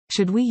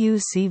Should we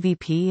use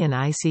CVP in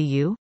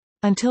ICU?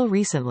 Until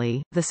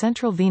recently, the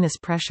central venous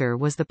pressure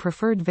was the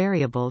preferred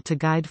variable to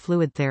guide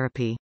fluid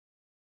therapy.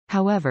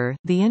 However,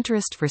 the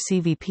interest for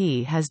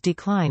CVP has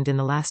declined in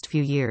the last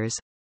few years.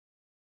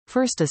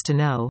 First is to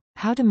know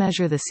how to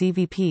measure the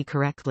CVP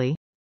correctly,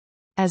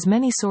 as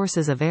many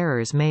sources of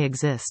errors may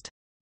exist.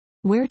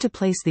 Where to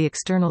place the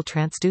external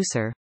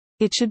transducer?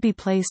 It should be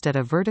placed at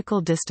a vertical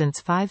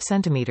distance 5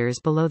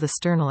 cm below the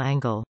sternal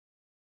angle.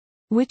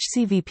 Which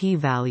CVP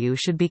value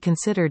should be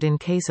considered in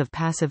case of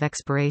passive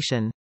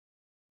expiration?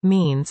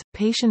 Means,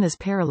 patient is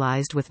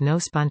paralyzed with no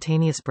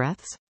spontaneous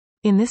breaths?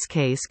 In this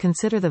case,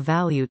 consider the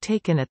value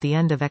taken at the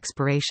end of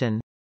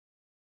expiration.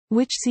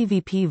 Which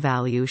CVP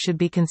value should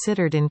be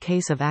considered in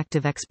case of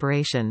active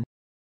expiration?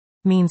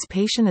 Means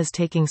patient is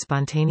taking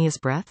spontaneous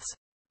breaths?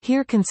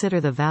 Here consider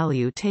the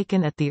value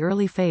taken at the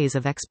early phase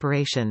of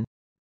expiration.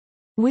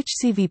 Which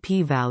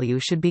CVP value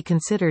should be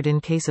considered in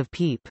case of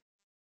PEEP?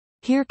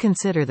 Here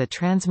consider the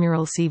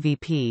transmural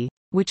CVP,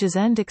 which is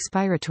end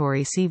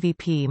expiratory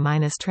CVP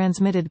minus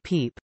transmitted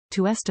PEEP,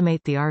 to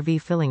estimate the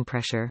RV filling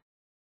pressure.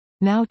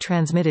 Now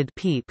transmitted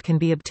PEEP can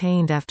be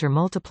obtained after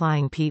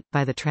multiplying PEEP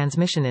by the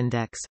transmission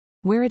index,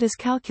 where it is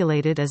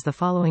calculated as the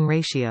following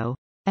ratio: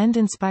 end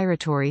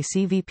inspiratory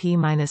CVP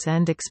minus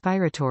end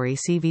expiratory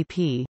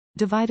CVP,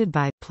 divided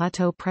by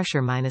plateau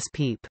pressure minus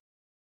PEEP.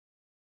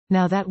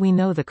 Now that we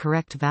know the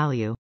correct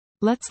value,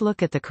 let's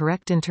look at the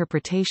correct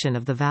interpretation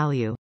of the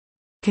value.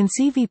 Can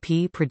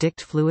CVP predict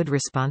fluid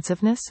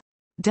responsiveness?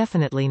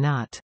 Definitely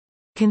not.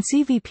 Can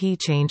CVP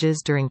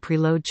changes during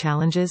preload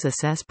challenges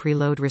assess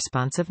preload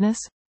responsiveness?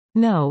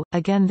 No,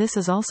 again this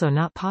is also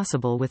not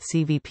possible with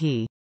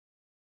CVP.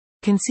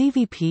 Can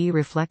CVP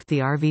reflect the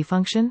RV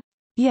function?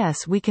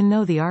 Yes, we can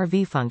know the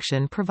RV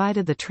function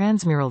provided the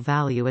transmural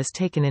value is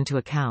taken into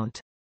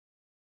account.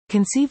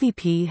 Can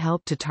CVP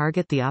help to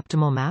target the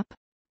optimal map?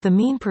 The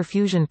mean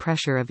perfusion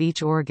pressure of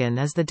each organ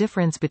is the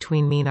difference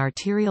between mean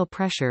arterial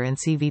pressure and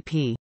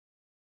CVP.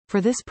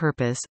 For this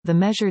purpose, the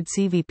measured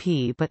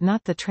CVP but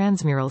not the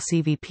transmural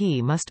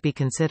CVP must be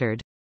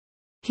considered.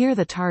 Here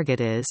the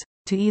target is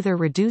to either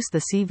reduce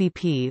the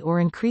CVP or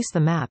increase the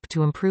MAP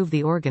to improve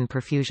the organ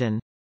perfusion.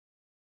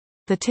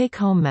 The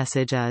take-home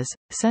message is,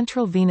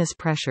 central venous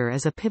pressure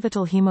is a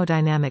pivotal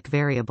hemodynamic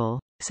variable,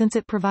 since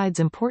it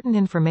provides important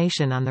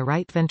information on the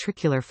right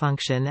ventricular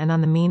function and on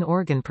the mean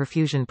organ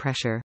perfusion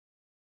pressure.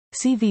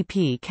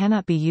 CVP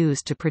cannot be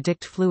used to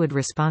predict fluid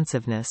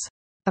responsiveness.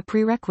 A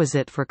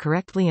prerequisite for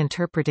correctly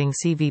interpreting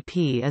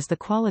CVP is the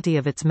quality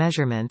of its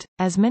measurement,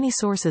 as many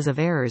sources of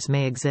errors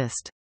may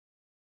exist.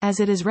 As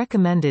it is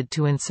recommended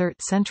to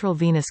insert central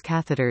venous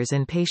catheters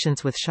in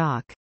patients with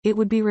shock, it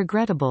would be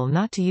regrettable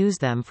not to use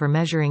them for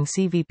measuring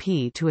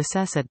CVP to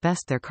assess at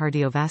best their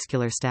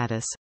cardiovascular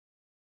status.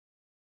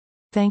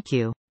 Thank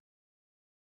you.